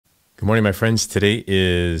Good morning, my friends. Today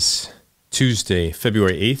is Tuesday,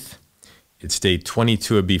 February 8th. It's day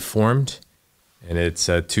 22 of Be Formed, and it's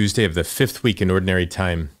Tuesday of the 5th week in Ordinary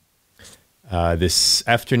Time. This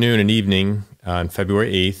afternoon and evening on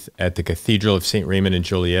February 8th at the Cathedral of St. Raymond in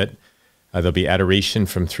Joliet, there'll be adoration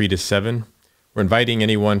from 3 to 7. We're inviting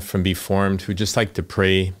anyone from Be Formed who'd just like to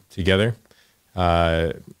pray together.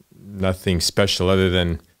 Nothing special other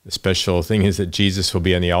than the special thing is that Jesus will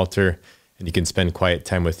be on the altar and you can spend quiet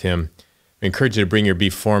time with him. I encourage you to bring your Be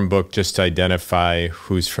Formed book just to identify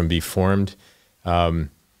who's from Be Formed.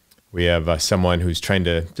 We have someone who's trying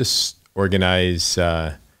to just organize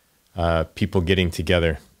people getting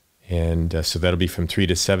together. And so that'll be from 3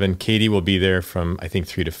 to 7. Katie will be there from, I think,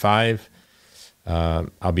 3 to 5.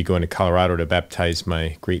 I'll be going to Colorado to baptize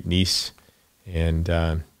my great niece.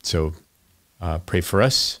 And so pray for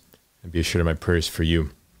us and be assured of my prayers for you.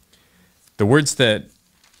 The words that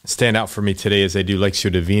stand out for me today as I do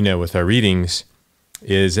Lectio Divina with our readings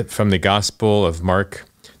is from the Gospel of Mark.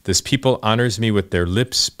 This people honors me with their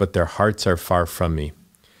lips, but their hearts are far from me.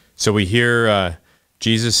 So we hear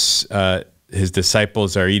Jesus, his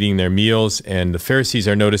disciples are eating their meals, and the Pharisees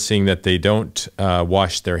are noticing that they don't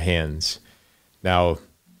wash their hands. Now,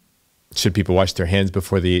 should people wash their hands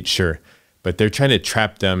before they eat? Sure. But they're trying to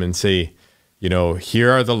trap them and say, you know, here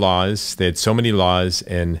are the laws. They had so many laws,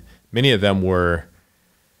 and many of them were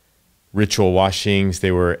ritual washings.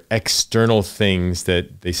 They were external things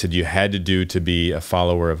that they said you had to do to be a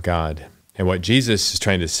follower of God. And what Jesus is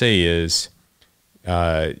trying to say is,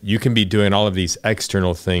 you can be doing all of these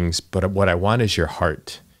external things, but what I want is your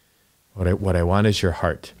heart. What I want is your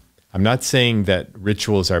heart. I'm not saying that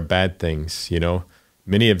rituals are bad things. You know,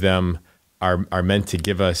 many of them are meant to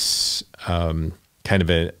give us kind of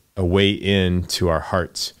a way in to our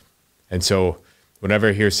hearts. And so whenever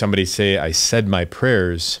I hear somebody say, I said my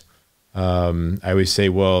prayers, I always say,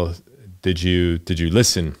 well, did you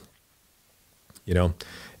listen? You know,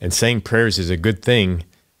 and saying prayers is a good thing,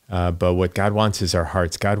 but what God wants is our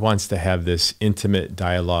hearts. God wants to have this intimate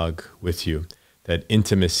dialogue with you. That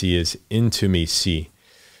intimacy is intimacy.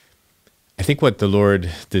 I think what the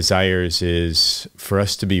Lord desires is for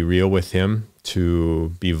us to be real with him, to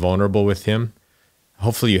be vulnerable with him.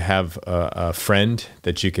 Hopefully you have a friend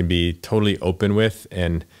that you can be totally open with,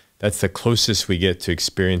 and that's the closest we get to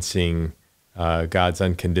experiencing God's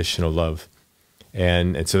unconditional love.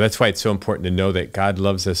 And so that's why it's so important to know that God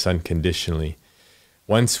loves us unconditionally.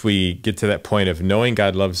 Once we get to that point of knowing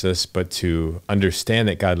God loves us, but to understand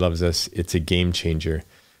that God loves us, it's a game changer.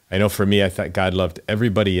 I know for me, I thought God loved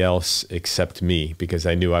everybody else except me because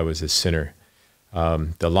I knew I was a sinner.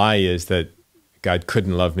 The lie is that God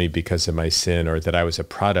couldn't love me because of my sin or that I was a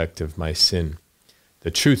product of my sin.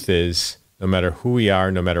 The truth is, no matter who we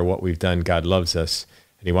are, no matter what we've done, God loves us,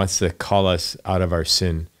 and he wants to call us out of our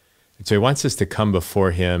sin. And so he wants us to come before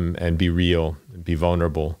him and be real, and be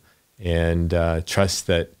vulnerable, and trust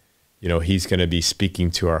that, you know, he's going to be speaking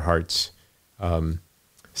to our hearts.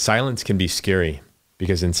 Silence can be scary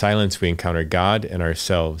because in silence we encounter God and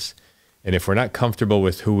ourselves. And if we're not comfortable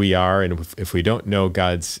with who we are, and if we don't know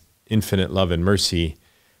God's infinite love and mercy,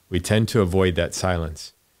 we tend to avoid that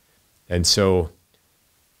silence. And so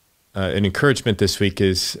an encouragement this week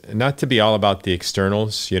is not to be all about the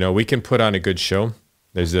externals. You know, we can put on a good show.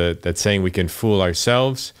 There's that saying, we can fool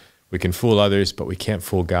ourselves, we can fool others, but we can't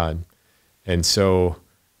fool God. And so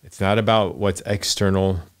it's not about what's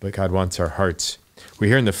external, but God wants our hearts. We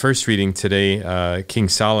hear in the first reading today, King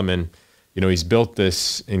Solomon, you know, he's built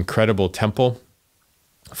this incredible temple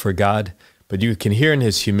for God, but you can hear in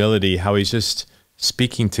his humility how he's just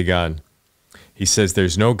speaking to God. He says,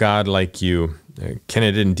 there's no God like you. Can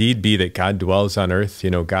it indeed be that God dwells on earth? You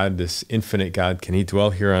know, God, this infinite God, can he dwell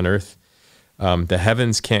here on earth? The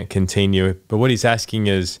heavens can't contain you. But what he's asking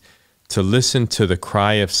is to listen to the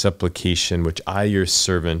cry of supplication, which I, your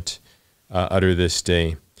servant, utter this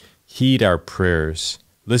day. Heed our prayers.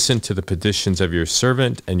 Listen to the petitions of your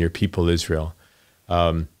servant and your people Israel.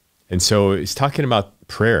 And so he's talking about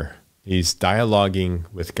prayer. He's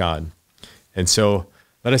dialoguing with God. And so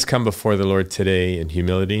let us come before the Lord today in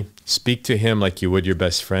humility. Speak to him like you would your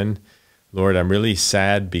best friend. Lord, I'm really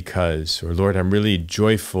sad because, or Lord, I'm really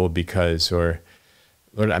joyful because, or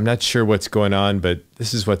Lord, I'm not sure what's going on, but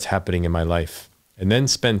this is what's happening in my life. And then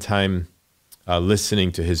spend time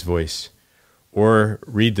listening to his voice. Or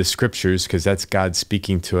read the scriptures because that's God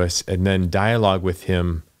speaking to us, and then dialogue with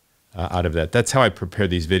him out of that. That's how I prepare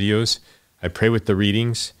these videos. I pray with the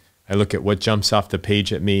readings. I look at what jumps off the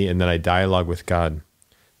page at me, and then I dialogue with God.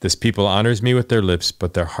 This people honors me with their lips,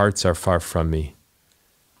 but their hearts are far from me.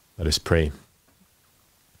 Let us pray.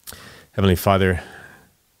 Heavenly Father,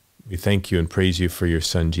 We thank you and praise you for your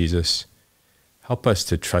Son, Jesus. Help us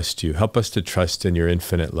to trust you. Help us to trust in your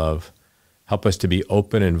infinite love. Help us to be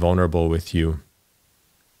open and vulnerable with you,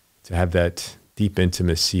 to have that deep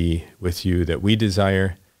intimacy with you that we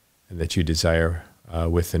desire and that you desire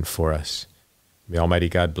with and for us. May Almighty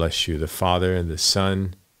God bless you, the Father and the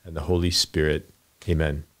Son and the Holy Spirit.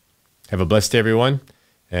 Amen. Have a blessed day, everyone.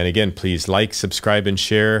 And again, please like, subscribe, and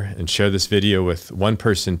share this video with one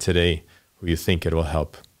person today who you think it will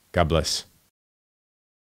help. God bless.